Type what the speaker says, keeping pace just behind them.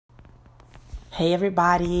Hey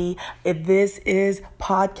everybody, this is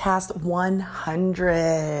podcast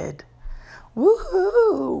 100.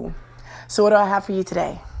 Woohoo! So what do I have for you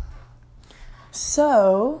today?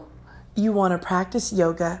 So, you want to practice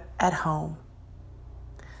yoga at home.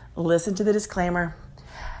 Listen to the disclaimer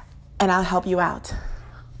and I'll help you out.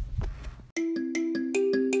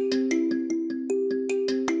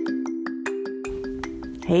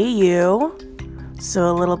 Hey you.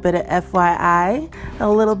 So a little bit of FYI, a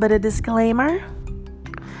little bit of disclaimer.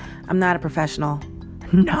 I'm not a professional,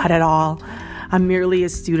 not at all. I'm merely a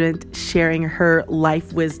student sharing her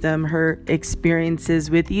life wisdom, her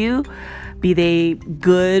experiences with you, be they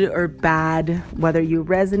good or bad, whether you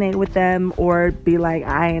resonate with them or be like,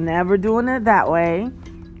 I ain't never doing it that way.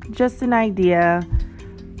 Just an idea.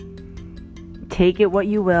 Take it what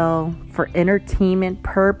you will for entertainment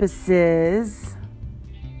purposes.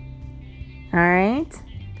 All right.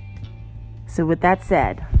 So with that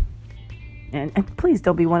said, and please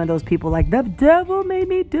don't be one of those people like, the devil made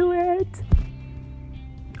me do it.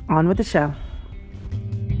 On with the show.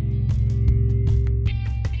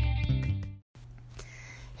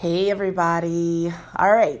 Hey, everybody.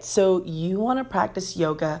 All right. So you want to practice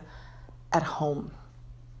yoga at home.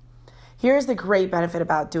 Here's the great benefit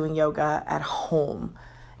about doing yoga at home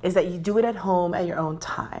is that you do it at home at your own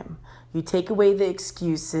time. You take away the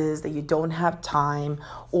excuses that you don't have time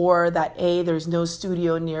or that there's no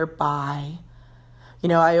studio nearby. You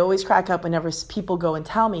know, I always crack up whenever people go and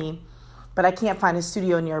tell me, but I can't find a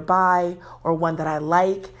studio nearby or one that I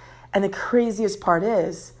like. And the craziest part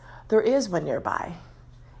is there is one nearby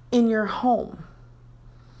in your home.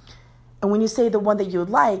 And when you say the one that you would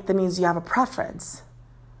like, that means you have a preference.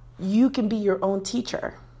 You can be your own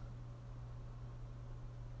teacher.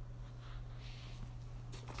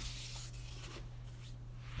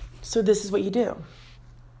 So this is what you do.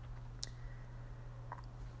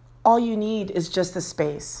 All you need is just the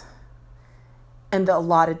space and the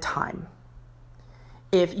allotted time.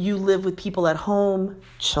 If you live with people at home,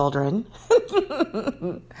 children,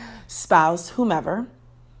 spouse, whomever,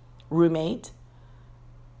 roommate,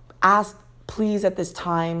 ask, please at this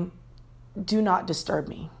time, do not disturb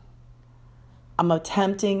me. I'm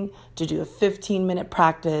attempting to do a 15-minute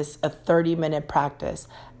practice, a 30-minute practice,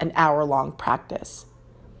 an hour-long practice.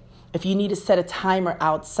 If you need to set a timer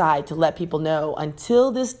outside to let people know until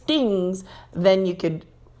this dings, then you could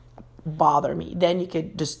bother me. Then you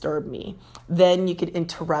could disturb me. Then you could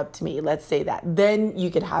interrupt me. Let's say that. Then you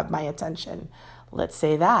could have my attention. Let's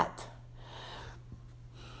say that.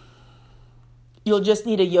 You'll just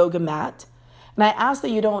need a yoga mat. And I ask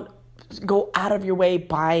that you don't go out of your way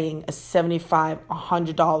buying a $75,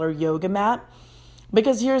 $100 yoga mat.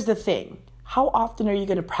 Because here's the thing. How often are you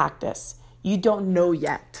going to practice? You don't know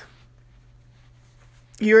yet.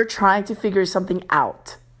 You're trying to figure something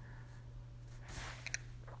out.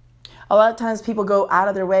 A lot of times people go out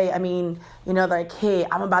of their way. I mean, like, hey,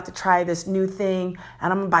 I'm about to try this new thing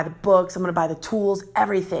and I'm going to buy the books. I'm going to buy the tools,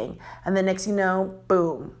 everything. And then next you know,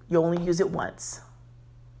 boom, you only use it once.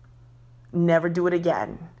 Never do it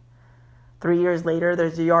again. 3 years later,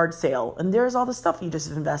 there's a yard sale and there's all the stuff you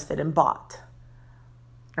just invested and bought.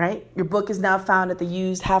 Right? Your book is now found at the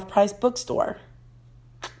used half-price bookstore.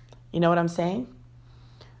 You know what I'm saying?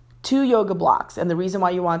 2 yoga blocks. And the reason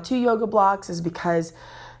why you want 2 yoga blocks is because,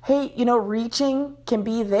 hey, reaching can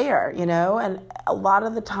be there, and a lot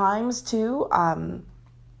of the times too,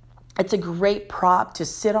 it's a great prop to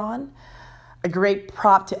sit on, a great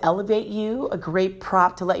prop to elevate you, a great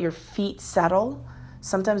prop to let your feet settle.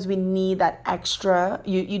 Sometimes we need that extra.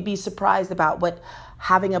 You'd be surprised about what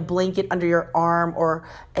having a blanket under your arm or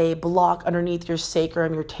a block underneath your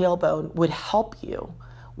sacrum, your tailbone would help you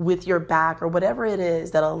with your back or whatever it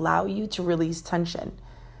is that allow you to release tension.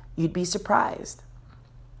 You'd be surprised.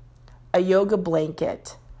 A yoga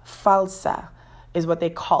blanket, falsa is what they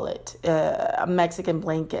call it, a Mexican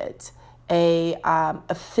blanket,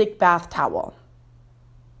 a thick bath towel.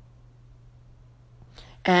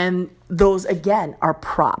 And those, again, are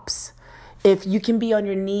props. If you can be on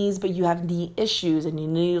your knees, but you have knee issues and you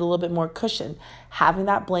need a little bit more cushion, having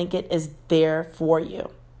that blanket is there for you.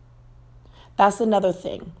 That's another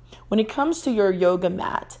thing. When it comes to your yoga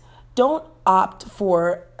mat, don't opt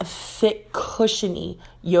for a thick, cushiony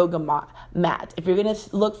yoga mat. If you're going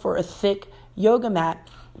to look for a thick yoga mat,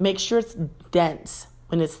 make sure it's dense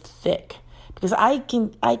when it's thick. Because I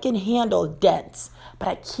can handle dense, but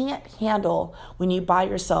I can't handle when you buy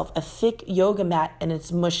yourself a thick yoga mat and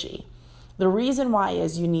it's mushy. The reason why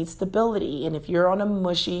is you need stability. And if you're on a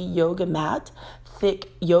mushy yoga mat,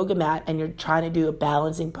 thick yoga mat, and you're trying to do a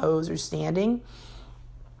balancing pose or standing,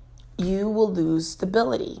 you will lose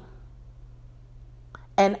stability.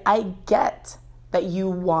 And I get that you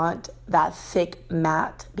want that thick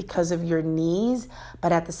mat because of your knees,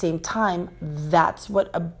 but at the same time, that's what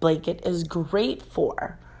a blanket is great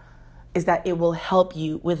for, is that it will help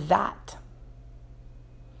you with that.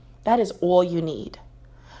 That is all you need.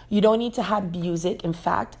 You don't need to have music. In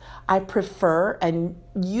fact, I prefer and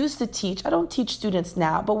used to teach. I don't teach students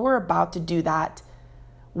now, but we're about to do that.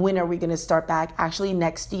 When are we going to start back? Actually,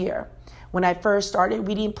 next year. When I first started,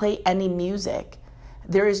 we didn't play any music.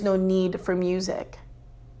 There is no need for music.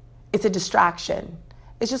 It's a distraction.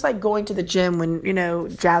 It's just like going to the gym when,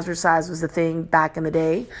 jazzercise was the thing back in the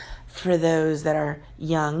day. For those that are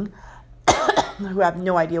young, who have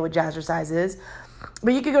no idea what jazzercise is.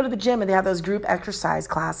 But you could go to the gym and they have those group exercise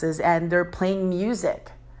classes and they're playing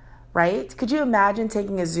music, right? Could you imagine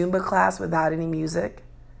taking a Zumba class without any music?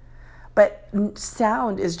 But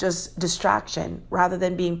sound is just distraction rather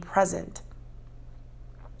than being present.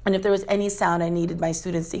 And if there was any sound I needed my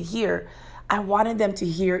students to hear, I wanted them to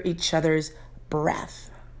hear each other's breath,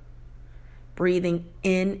 breathing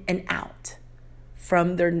in and out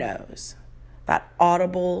from their nose, that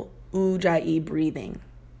audible ujjayi breathing.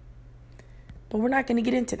 But we're not going to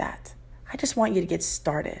get into that. I just want you to get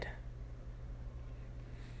started.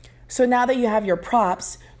 So now that you have your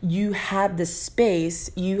props, you have the space,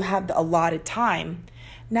 you have the allotted time.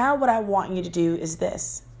 Now what I want you to do is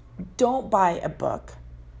this. Don't buy a book.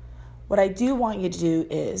 What I do want you to do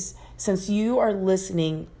is, since you are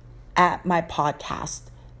listening at my podcast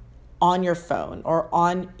on your phone or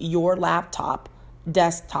on your laptop,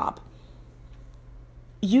 desktop,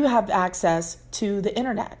 you have access to the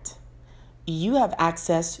internet. You have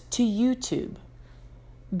access to YouTube.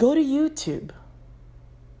 Go to YouTube.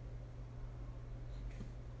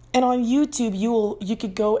 And on YouTube, you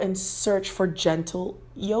could go and search for gentle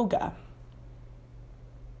yoga.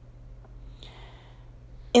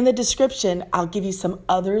 In the description, I'll give you some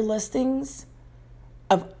other listings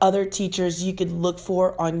of other teachers you could look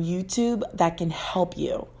for on YouTube that can help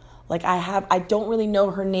you. Like I don't really know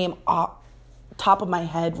her name off top of my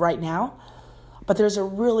head right now, but there's a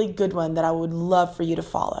really good one that I would love for you to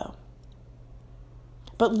follow.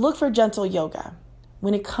 But look for gentle yoga.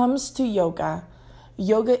 When it comes to yoga,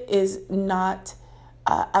 yoga is not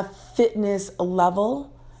a fitness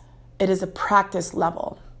level. It is a practice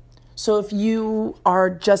level. So if you are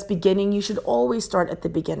just beginning, you should always start at the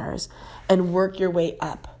beginners and work your way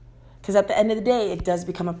up. Because at the end of the day, it does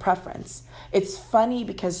become a preference. It's funny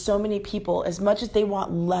because so many people, as much as they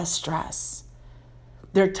want less stress,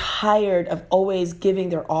 they're tired of always giving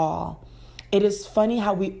their all. It is funny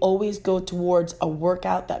how we always go towards a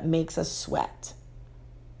workout that makes us sweat.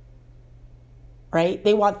 Right?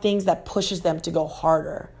 They want things that pushes them to go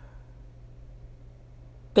harder.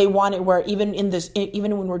 They want it where even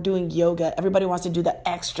when we're doing yoga, everybody wants to do the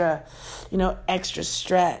extra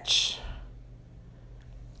stretch.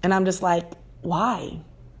 And I'm just like, why?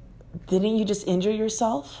 Didn't you just injure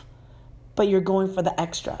yourself? But you're going for the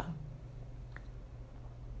extra.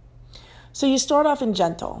 So you start off in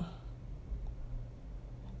gentle.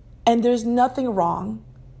 And there's nothing wrong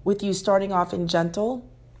with you starting off in gentle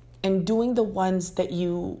and doing the ones that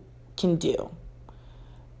you can do.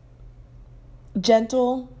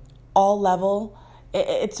 Gentle, all level,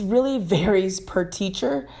 it really varies per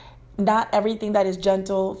teacher. Not everything that is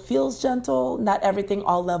gentle feels gentle. Not everything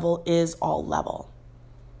all level is all level.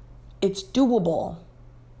 It's doable,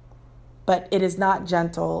 but it is not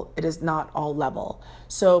gentle. It is not all level.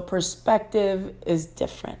 So perspective is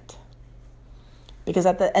different. Because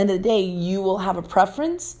at the end of the day, you will have a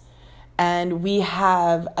preference and we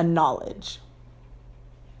have a knowledge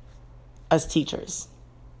as teachers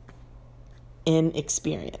in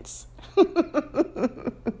experience.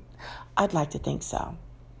 I'd like to think so.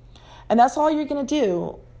 And that's all you're going to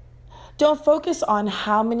do. Don't focus on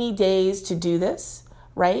how many days to do this,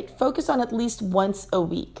 right? Focus on at least once a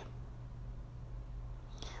week.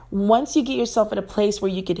 Once you get yourself at a place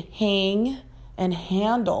where you could hang and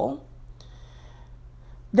handle,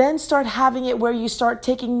 then start having it where you start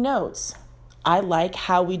taking notes. I like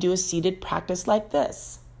how we do a seated practice like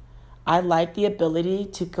this. I like the ability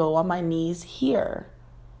to go on my knees here.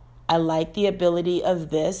 I like the ability of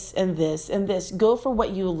this and this and this. Go for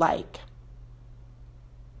what you like.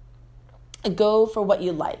 Go for what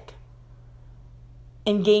you like.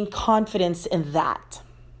 And gain confidence in that.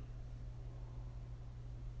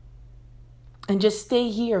 And just stay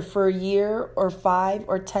here for a year or 5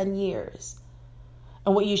 or 10 years.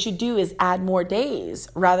 And what you should do is add more days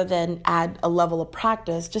rather than add a level of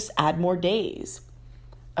practice. Just add more days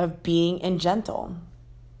of being in gentle.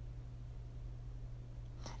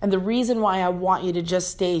 And the reason why I want you to just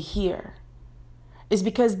stay here is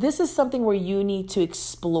because this is something where you need to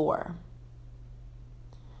explore.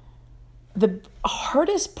 The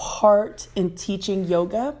hardest part in teaching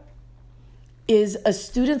yoga is a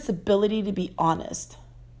student's ability to be honest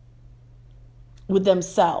with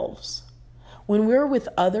themselves. When we're with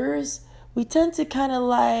others, we tend to kind of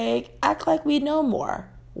like act like we know more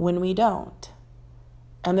when we don't.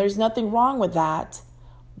 And there's nothing wrong with that,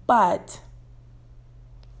 but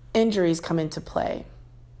injuries come into play,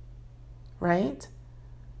 right?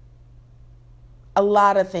 A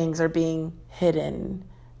lot of things are being hidden,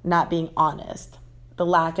 not being honest. The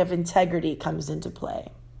lack of integrity comes into play.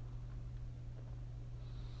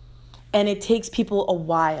 And it takes people a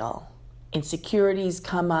while. Insecurities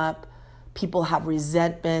come up. People have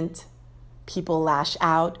resentment. People lash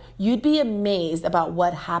out. You'd be amazed about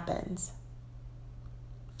what happens.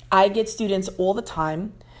 I get students all the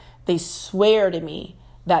time. They swear to me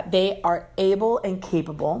that they are able and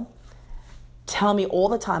capable. Tell me all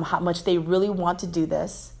the time how much they really want to do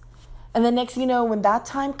this. And the next thing you know, when that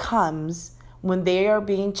time comes, when they are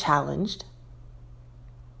being challenged,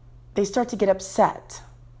 they start to get upset.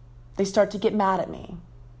 They start to get mad at me.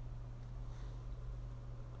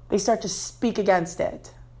 They start to speak against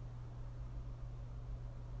it.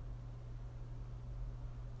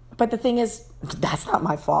 But the thing is, that's not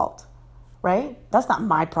my fault, right? That's not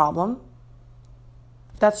my problem.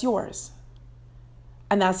 That's yours.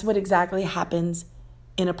 And that's what exactly happens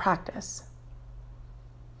in a practice.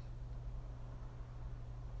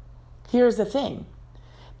 Here's the thing.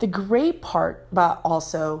 The great part about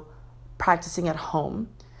also practicing at home,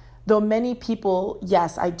 though many people,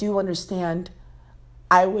 yes, I do understand,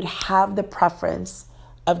 I would have the preference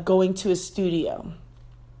of going to a studio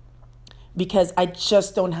because I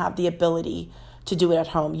just don't have the ability to do it at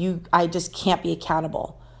home. I just can't be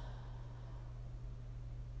accountable.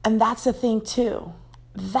 And that's the thing too.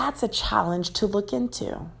 That's a challenge to look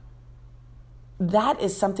into. That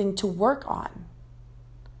is something to work on.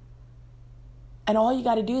 And all you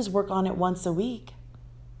got to do is work on it once a week.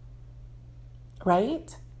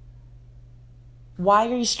 Right? Why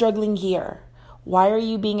are you struggling here? Why are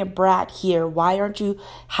you being a brat here? Why aren't you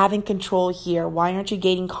having control here? Why aren't you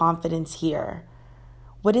gaining confidence here?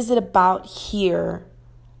 What is it about here,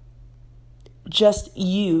 just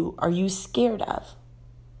you, are you scared of?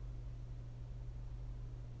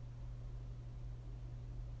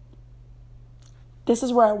 This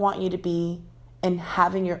is where I want you to be in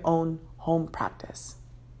having your own home practice.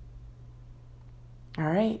 All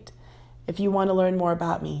right. If you want to learn more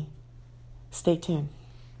about me, stay tuned.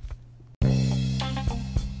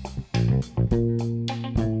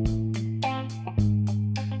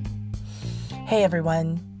 Hey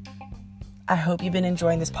everyone. I hope you've been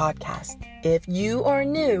enjoying this podcast. If you are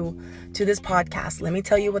new to this podcast, let me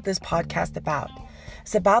tell you what this podcast is about.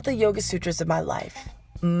 It's about the Yoga Sutras of my life,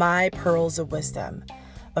 my pearls of wisdom,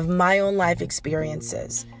 of my own life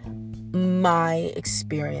experiences, my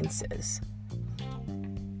experiences.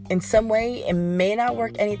 In some way, it may not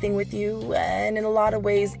work anything with you, and in a lot of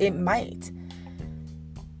ways, it might.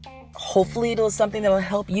 Hopefully, it'll something that'll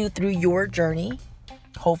help you through your journey.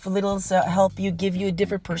 Hopefully, it'll help you, give you a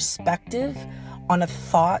different perspective on a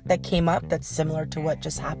thought that came up that's similar to what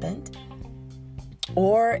just happened.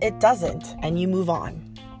 Or it doesn't, and you move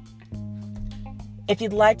on. If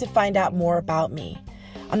you'd like to find out more about me,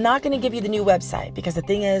 I'm not going to give you the new website because the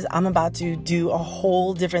thing is, I'm about to do a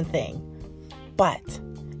whole different thing. But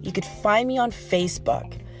you could find me on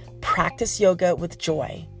Facebook, Practice Yoga with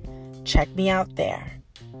Joy. Check me out there.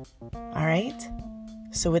 All right?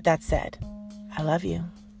 So with that said, I love you.